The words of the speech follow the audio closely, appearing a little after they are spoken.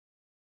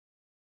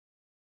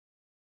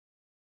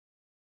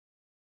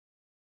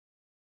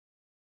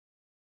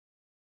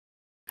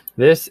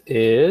This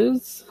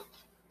is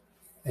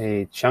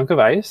a chunk of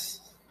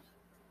ice,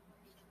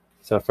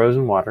 so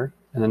frozen water,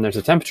 and then there's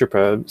a temperature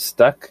probe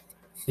stuck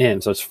in,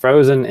 so it's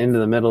frozen into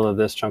the middle of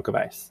this chunk of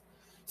ice.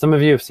 Some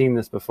of you have seen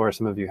this before,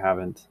 some of you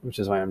haven't, which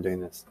is why I'm doing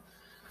this.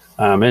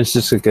 And it's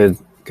just a good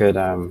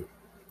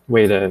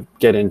way to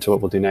get into what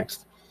we'll do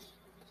next.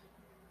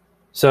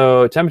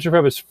 So temperature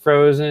probe is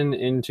frozen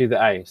into the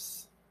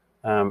ice.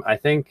 I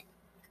think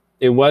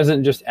it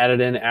wasn't just added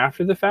in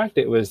after the fact.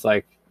 It was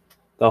like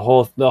the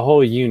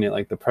whole unit,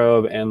 like the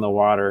probe and the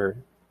water,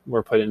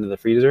 were put into the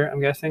freezer,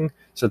 I'm guessing.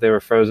 So they were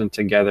frozen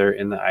together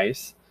in the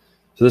ice.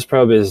 So this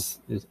probe is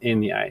in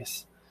the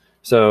ice.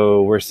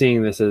 So we're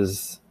seeing this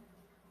is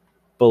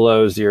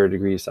below 0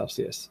 degrees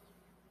Celsius.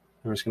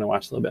 I'm just going to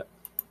watch a little bit.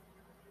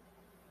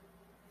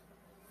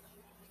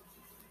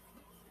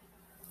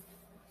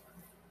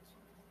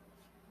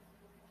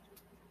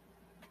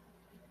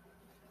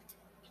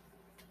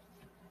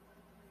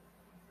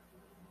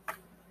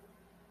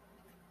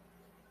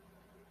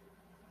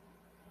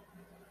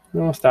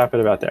 And we'll stop it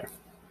about there.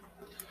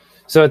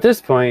 So at this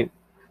point,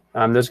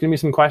 there's going to be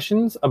some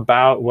questions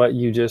about what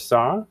you just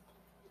saw,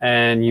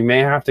 and you may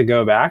have to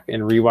go back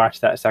and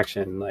rewatch that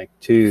section like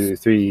 2,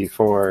 3,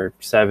 4,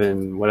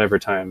 7, whatever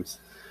times.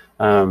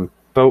 But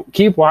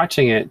keep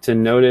watching it to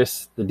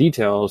notice the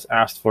details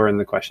asked for in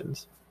the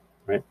questions,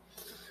 right?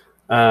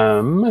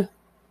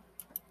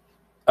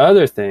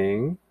 Other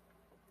thing,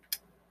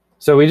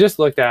 so we just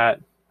looked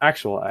at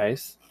actual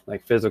ice,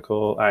 like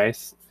physical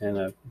ice in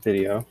a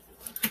video.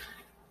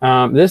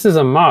 This is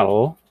a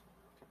model,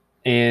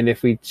 and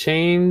if we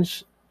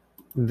change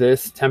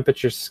this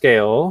temperature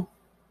scale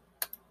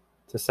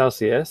to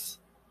Celsius,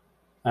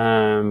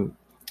 what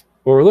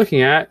we're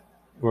looking at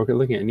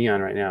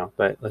neon right now,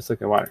 but let's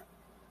look at water.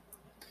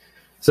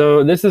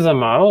 So this is a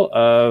model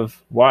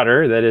of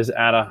water that is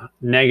at a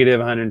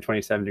negative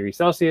 127 degrees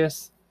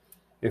Celsius.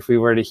 If we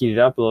were to heat it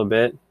up a little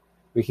bit,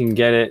 we can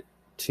get it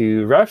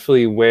to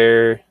roughly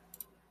where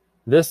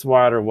this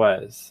water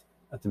was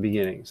at the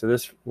beginning. So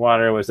this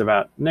water was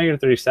about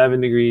negative 37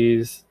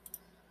 degrees.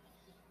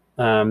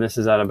 This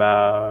is at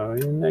about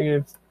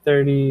negative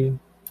 36-ish.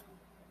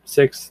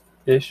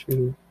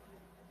 You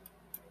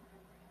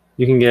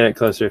can get it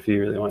closer if you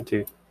really want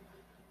to.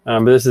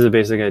 But this is a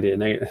basic idea.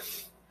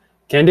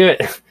 Can't do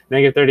it.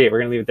 Negative 38. We're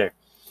going to leave it there.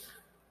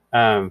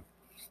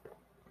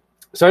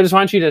 So I just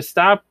want you to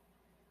stop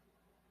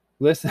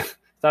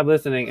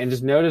listening and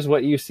just notice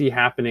what you see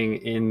happening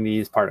in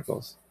these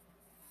particles.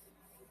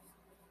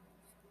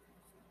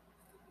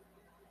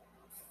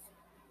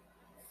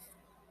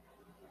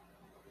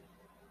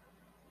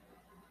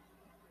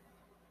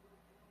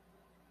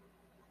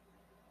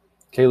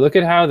 Okay, look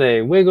at how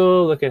they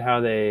wiggle. Look at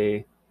how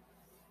they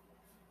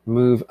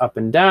move up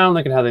and down.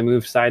 Look at how they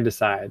move side to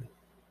side.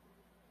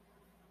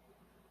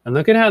 And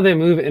look at how they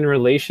move in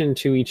relation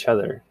to each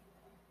other.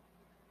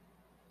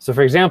 So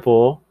for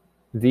example,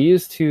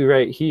 these two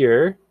right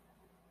here,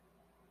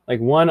 like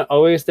one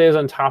always stays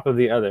on top of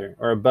the other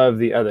or above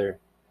the other.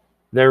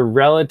 Their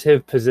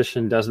relative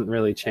position doesn't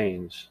really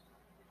change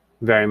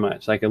very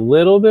much. Like a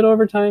little bit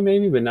over time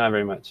maybe, but not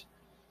very much.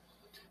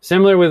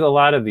 Similar with a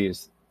lot of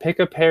these. Pick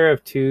a pair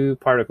of two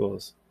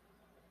particles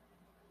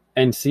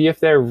and see if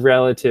their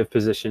relative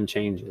position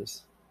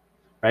changes,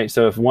 right?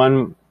 So if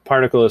one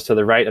particle is to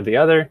the right of the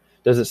other,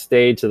 does it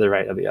stay to the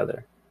right of the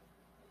other?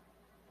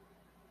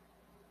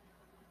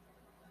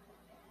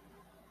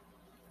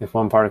 If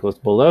one particle is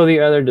below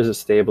the other, does it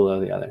stay below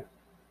the other?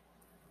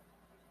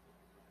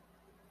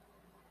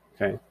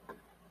 Okay.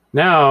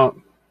 Now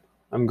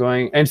I'm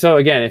going, and so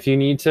again, if you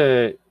need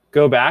to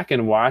go back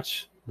and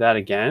watch that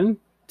again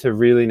to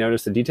really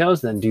notice the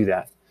details, then do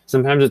that.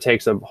 Sometimes it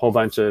takes a whole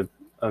bunch of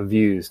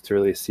views to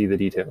really see the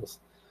details.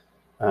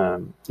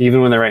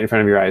 Even when they're right in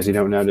front of your eyes, you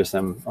don't notice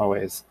them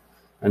always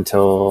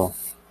until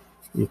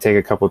you take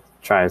a couple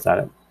tries at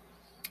it.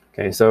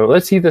 Okay, so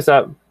let's heat this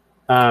up.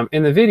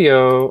 In the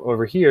video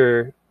over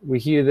here, we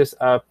heated this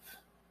up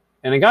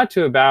and it got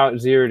to about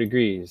 0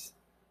 degrees,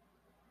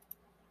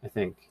 I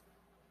think.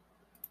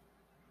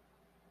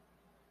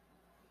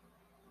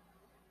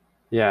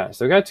 Yeah,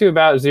 so it got to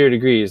about 0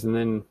 degrees and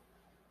then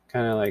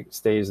kind of like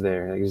stays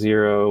there, like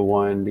 0,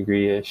 1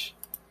 degree-ish.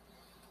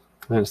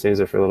 And then it stays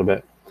there for a little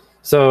bit.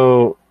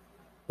 So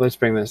let's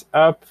bring this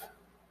up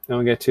and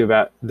we'll get to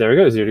about, there we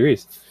go, 0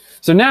 degrees.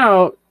 So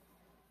now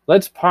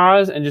let's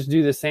pause and just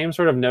do the same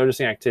sort of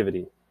noticing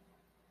activity.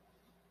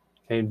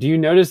 Okay, do you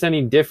notice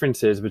any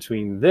differences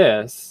between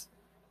this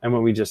and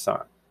what we just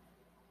saw?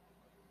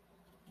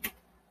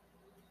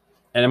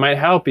 And it might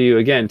help you,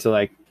 again, to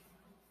like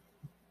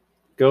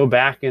go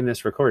back in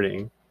this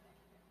recording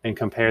and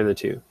compare the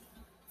two.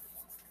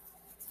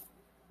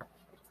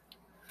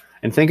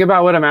 And think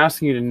about what I'm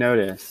asking you to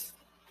notice,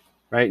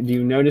 right? Do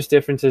you notice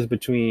differences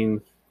between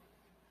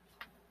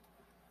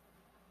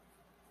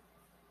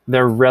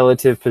their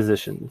relative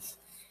positions?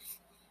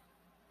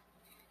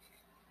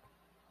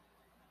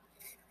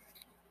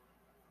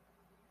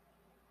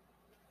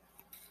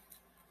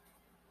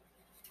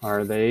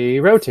 Are they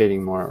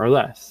rotating more or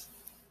less?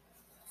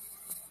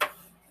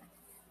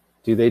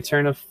 Do they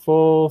turn a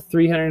full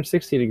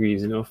 360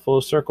 degrees into a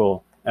full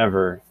circle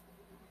ever?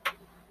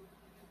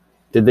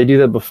 Did they do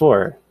that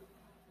before?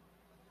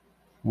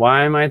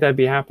 Why might that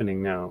be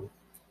happening now?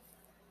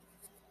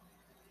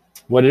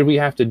 What did we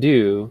have to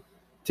do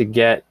to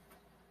get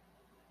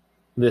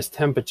this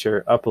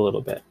temperature up a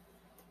little bit?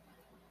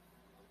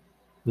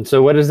 And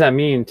so what does that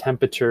mean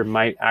temperature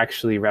might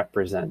actually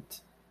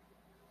represent?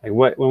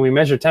 Like when we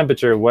measure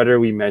temperature, what are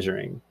we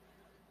measuring?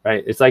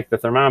 Right? It's like the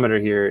thermometer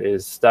here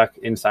is stuck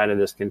inside of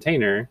this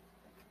container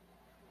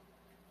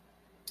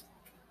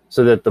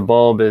so that the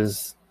bulb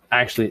is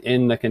actually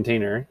in the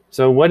container.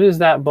 So what is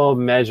that bulb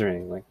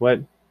measuring? Like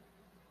what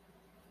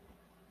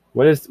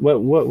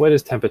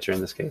is temperature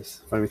in this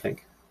case? What do we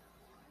think?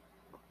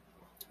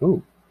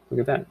 Oh, look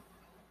at that.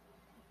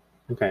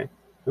 Okay.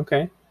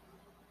 Okay.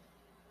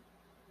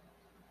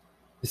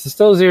 This is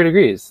still 0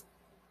 degrees.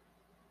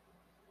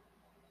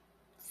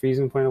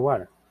 Freezing point of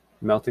water.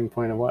 Melting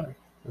point of water.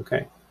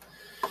 Okay.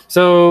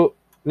 So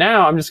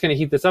now I'm just going to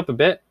heat this up a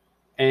bit,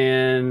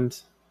 and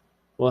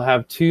we'll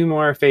have 2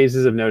 more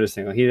phases of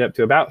noticing. We'll heat it up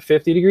to about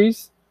 50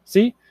 degrees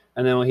C,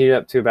 and then we'll heat it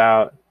up to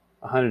about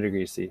 100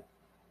 degrees C.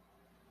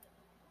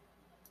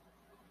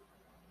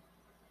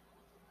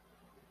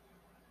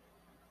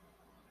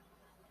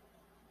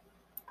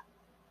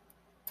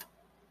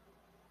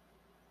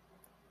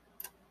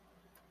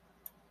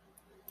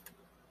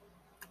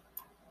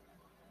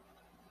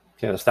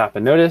 Okay, let's stop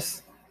and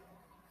notice.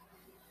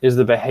 Is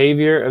the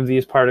behavior of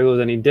these particles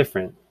any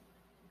different?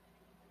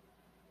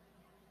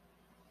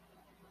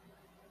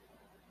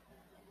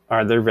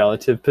 Are their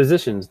relative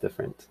positions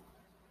different?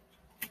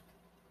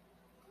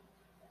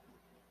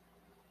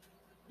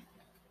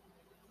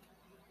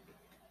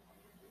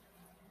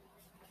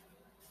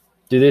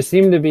 Do they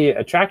seem to be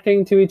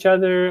attracting to each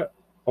other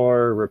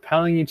or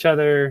repelling each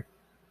other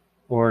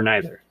or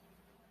neither?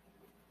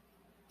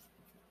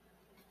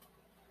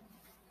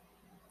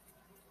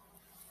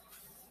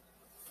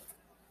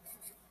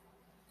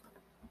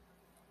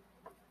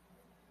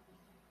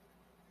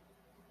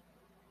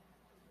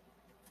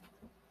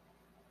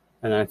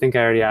 And I think I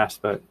already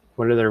asked, but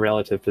what are their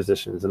relative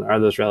positions? And are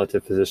those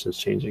relative positions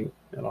changing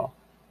at all?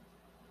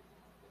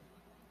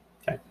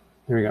 Okay,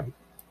 here we go.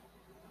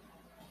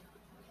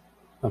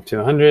 Up to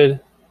 100.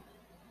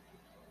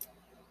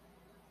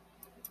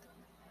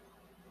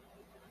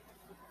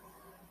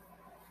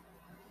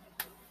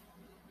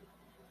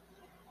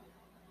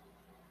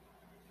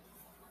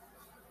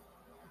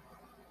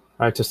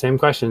 All right, so same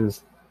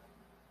questions.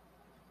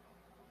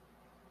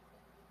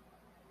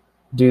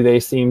 Do they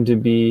seem to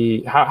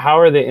be, how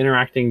are they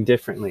interacting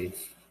differently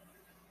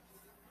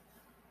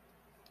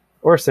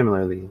or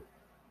similarly?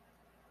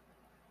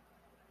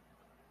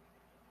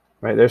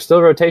 Right, there's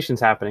still rotations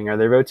happening. Are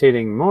they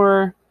rotating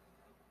more,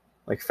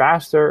 like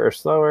faster or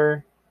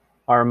slower?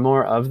 Are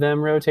more of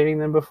them rotating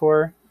than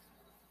before?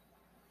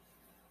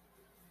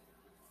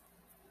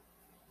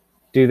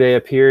 Do they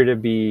appear to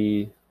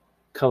be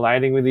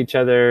colliding with each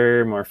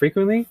other more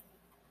frequently?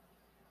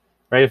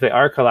 Right, if they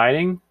are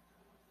colliding,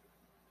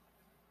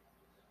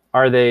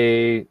 are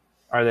they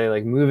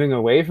like moving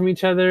away from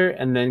each other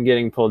and then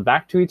getting pulled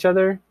back to each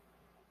other?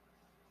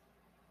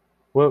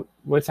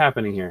 What's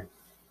happening here?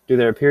 Do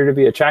there appear to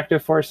be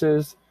attractive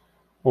forces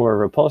or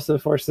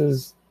repulsive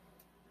forces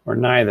or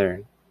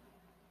neither?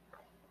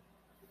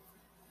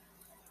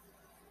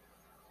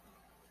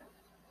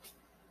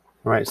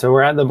 All right, so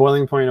we're at the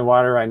boiling point of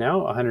water right now,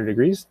 100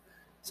 degrees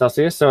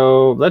Celsius.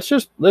 So let's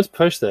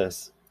push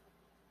this.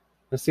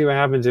 Let's see what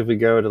happens if we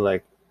go to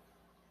like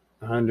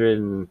 100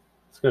 and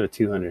let's go to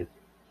 200.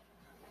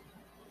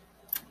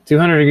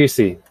 200 degrees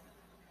C.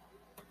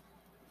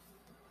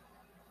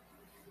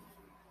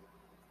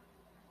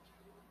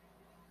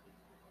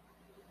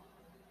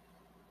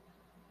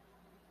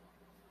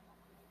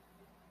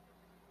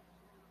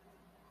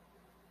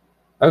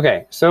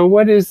 Okay, so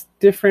what is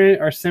different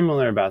or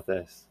similar about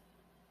this?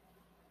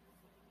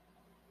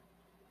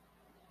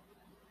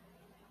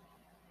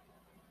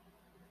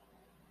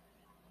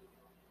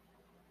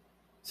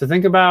 So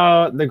think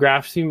about the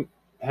graphs you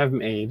have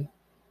made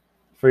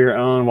for your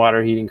own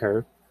water heating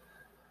curve.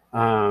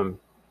 And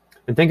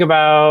think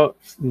about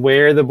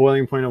where the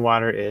boiling point of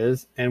water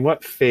is and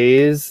what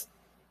phase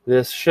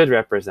this should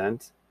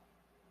represent.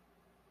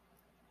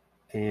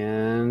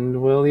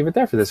 And we'll leave it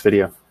there for this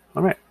video.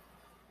 All right.